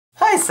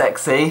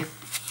sexy.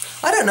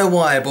 I don't know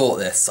why I bought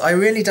this. I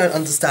really don't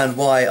understand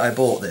why I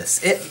bought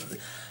this.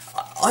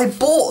 I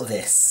bought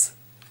this.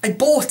 I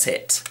bought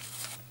it.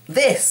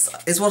 This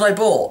is what I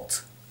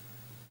bought.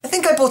 I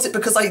think I bought it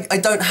because I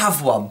don't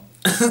have one.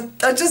 I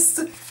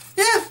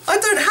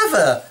don't have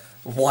a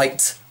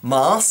white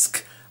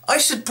mask. I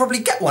should probably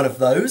get one of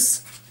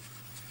those.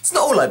 It's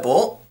not all I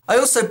bought. I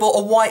also bought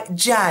a white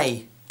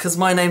J, because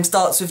my name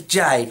starts with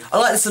J. I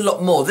like this a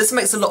lot more. This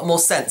makes a lot more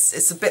sense.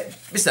 It's a bit,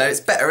 you know, it's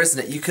better,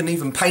 isn't it? You can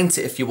even paint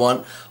it if you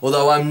want,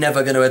 although I'm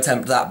never going to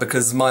attempt that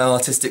because my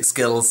artistic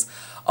skills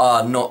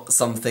are not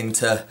something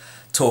to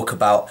talk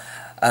about.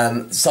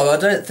 So I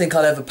don't think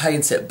I'll ever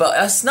paint it, but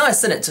it's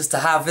nice, isn't it, just to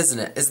have, isn't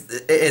it?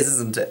 It is,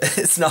 isn't it?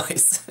 It's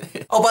nice.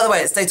 Oh, by the way,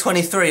 it's day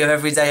 23 of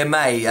Every Day in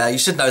May. You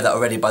should know that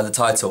already by the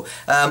title.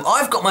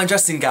 I've got my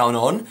dressing gown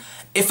on.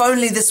 If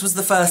only this was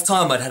the first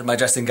time I'd had my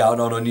dressing gown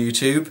on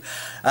YouTube.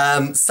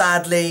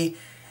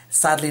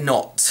 Sadly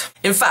not.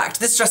 In fact,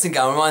 this dressing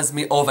gown reminds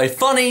me of a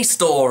funny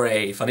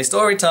story. Funny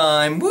story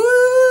time. Woo!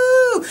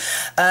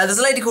 There's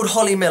a lady called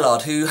Holly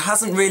Millard who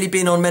hasn't really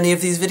been on many of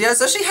these videos.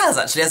 So she has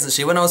actually, hasn't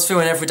she? When I was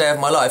filming Every Day of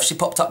My Life, she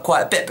popped up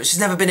quite a bit, but she's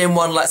never been in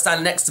one like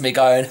standing next to me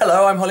going,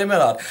 hello, I'm Holly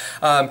Millard.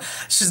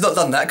 She's not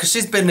done that because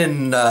she's been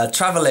in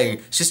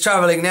travelling. She's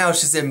travelling now.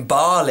 She's in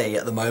Bali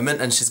at the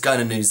moment and she's going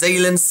to New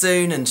Zealand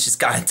soon and she's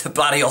going to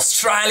bloody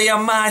Australia,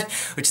 mate,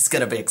 which is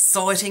going to be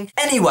exciting.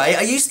 Anyway,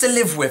 I used to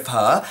live with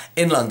her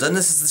in London.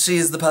 She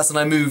is the person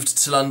I moved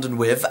to London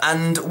with,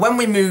 and when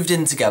we moved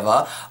in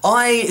together,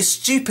 I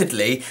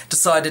stupidly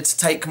decided to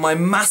take my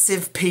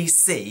massive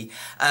PC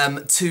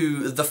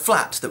to the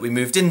flat that we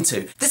moved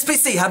into. This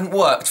PC hadn't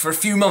worked for a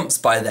few months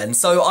by then,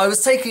 so I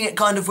was taking it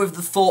kind of with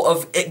the thought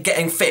of it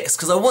getting fixed,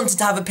 because I wanted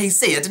to have a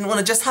PC, I didn't want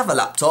to just have a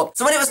laptop.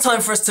 So when it was time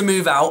for us to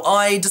move out,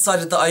 I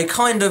decided that I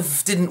kind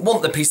of didn't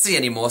want the PC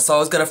anymore, so I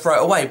was going to throw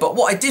it away. But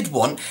what I did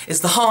want is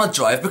the hard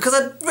drive, because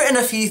I'd written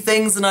a few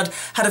things and I'd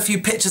had a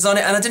few pictures on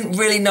it, and I didn't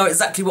really know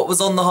exactly what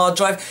was on the hard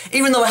drive.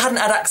 Even though I hadn't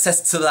had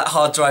access to that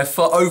hard drive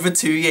for over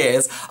 2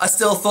 years, I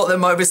still thought there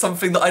might be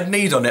something that I'd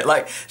need on it.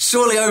 Like,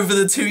 surely over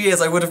the 2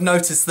 years I would have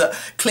noticed that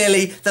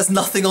clearly there's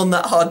nothing on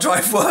that hard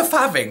drive worth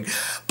having.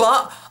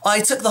 But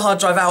I took the hard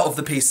drive out of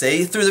the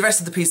PC, threw the rest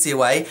of the PC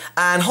away,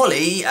 and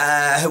Holly,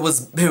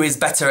 who is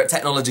better at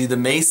technology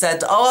than me,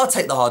 said, oh, I'll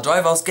take the hard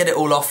drive, I'll get it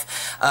all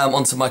off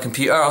onto my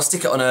computer, I'll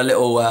stick it on a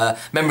little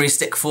memory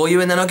stick for you,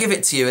 and then I'll give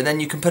it to you, and then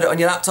you can put it on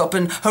your laptop,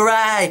 and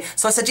hooray!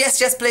 So I said, yes,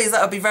 yes, please,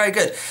 that would be very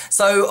good.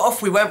 So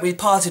off we went, we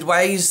parted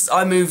ways,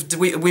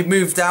 we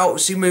moved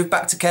out, she moved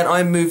back to Kent,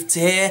 I moved to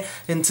here,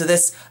 into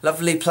this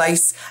lovely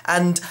place,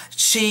 and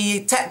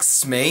she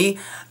texts me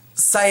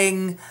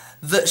saying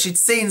that she'd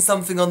seen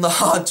something on the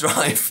hard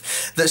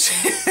drive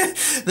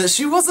that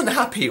she wasn't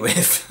happy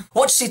with.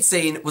 What she'd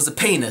seen was a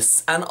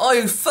penis, and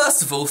I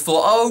first of all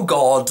thought, oh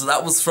god,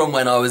 that was from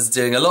when I was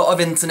doing a lot of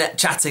internet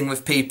chatting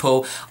with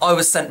people. I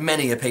was sent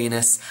many a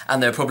penis,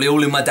 and they're probably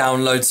all in my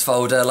downloads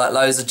folder, like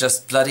loads of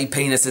just bloody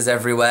penises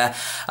everywhere.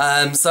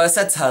 So I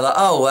said to her, like,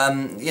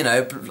 oh, you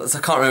know, I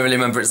can't really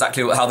remember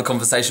exactly how the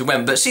conversation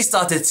went, but she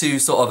started to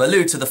sort of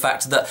allude to the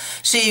fact that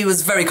she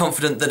was very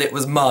confident that it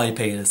was my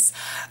penis.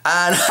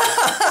 And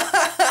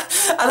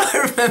and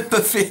I remember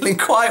feeling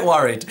quite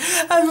worried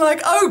and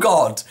like, oh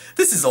god,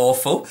 this is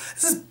awful.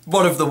 This is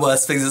one of the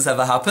worst things that's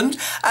ever happened.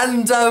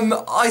 And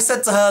I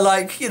said to her,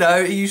 like, you know,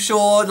 are you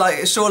sure?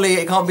 Like, surely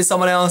it can't be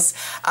someone else.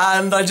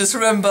 And I just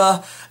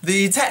remember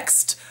the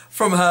text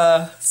from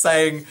her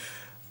saying,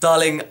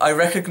 darling, I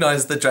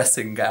recognise the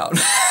dressing gown.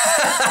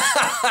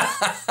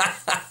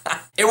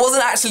 It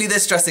wasn't actually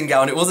this dressing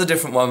gown, it was a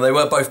different one. They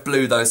were both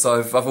blue though, so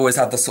I've always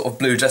had the sort of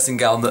blue dressing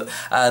gown that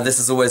this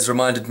has always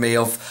reminded me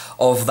of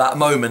that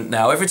moment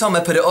now. Every time I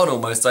put it on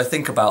almost, I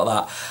think about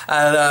that.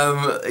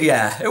 And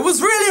yeah, it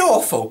was really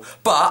awful.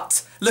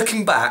 But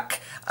looking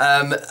back,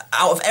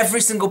 out of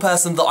every single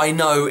person that I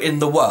know in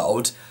the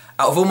world,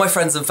 out of all my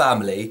friends and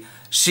family,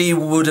 she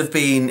would have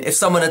been, if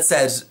someone had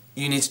said,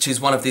 you need to choose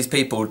one of these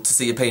people to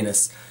see your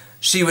penis,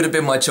 she would have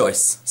been my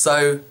choice.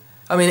 So,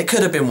 I mean, it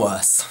could have been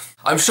worse.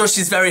 I'm sure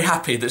she's very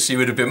happy that she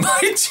would have been my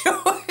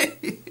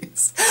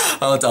choice.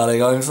 Oh,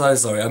 darling, I'm so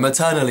sorry. I'm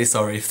eternally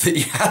sorry that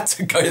you had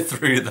to go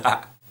through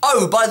that.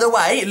 Oh, by the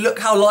way, look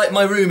how light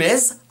my room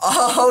is.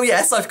 Oh,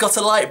 yes, I've got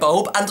a light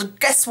bulb. And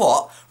guess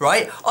what,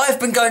 right? I've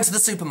been going to the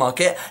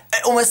supermarket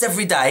almost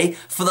every day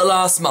for the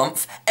last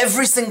month,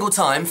 every single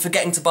time,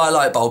 forgetting to buy a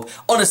light bulb.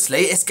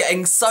 Honestly, it's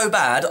getting so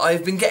bad.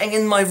 I've been getting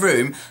in my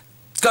room,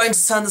 going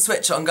to turn the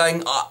switch on,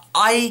 going,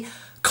 I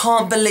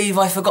can't believe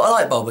I forgot a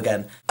light bulb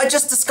again. I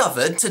just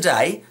discovered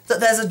today that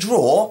there's a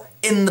drawer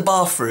in the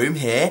bathroom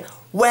here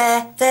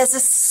where there's a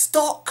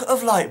stock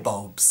of light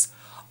bulbs.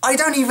 I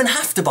don't even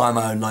have to buy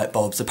my own light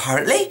bulbs,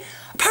 apparently.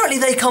 Apparently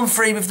they come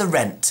free with the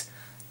rent,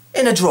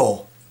 in a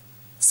drawer.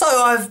 So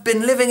I've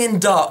been living in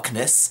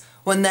darkness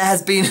when there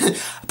has been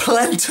a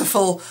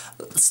plentiful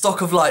stock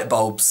of light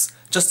bulbs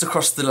just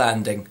across the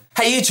landing.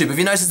 Hey YouTube, have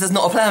you noticed there's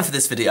not a plan for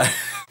this video?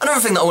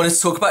 Another thing that I wanted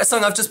to talk about is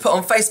something I've just put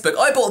on Facebook.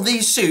 I bought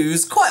these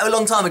shoes quite a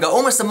long time ago,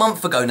 almost a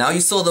month ago now. You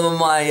saw them on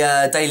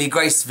my Daily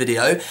Grace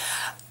video.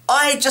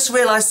 I just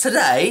realised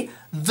today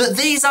that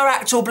these are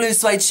actual blue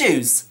suede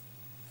shoes.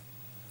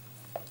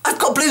 I've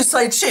got blue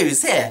suede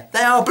shoes here.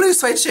 They are blue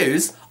suede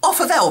shoes off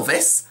of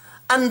Elvis,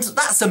 and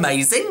that's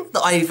amazing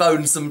that I've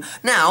owned some.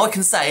 Now I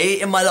can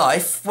say in my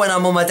life, when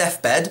I'm on my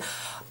deathbed,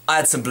 I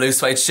had some blue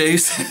suede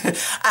shoes.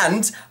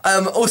 And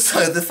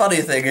also the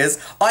funny thing is,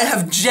 I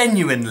have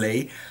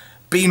genuinely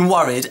been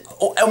worried,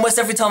 almost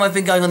every time I've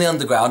been going on the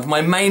underground,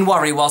 my main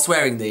worry whilst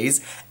wearing these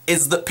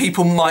is that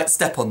people might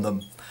step on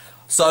them.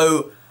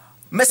 So,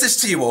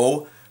 message to you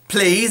all,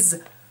 please,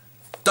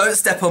 don't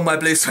step on my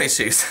blue suede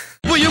shoes.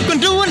 Well, you can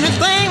do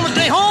anything but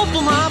stay home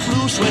for my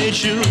blue suede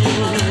shoes.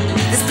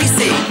 This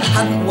PC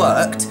hadn't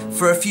worked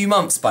for a few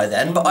months by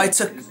then, but I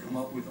took... come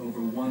up with over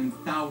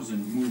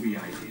 1,000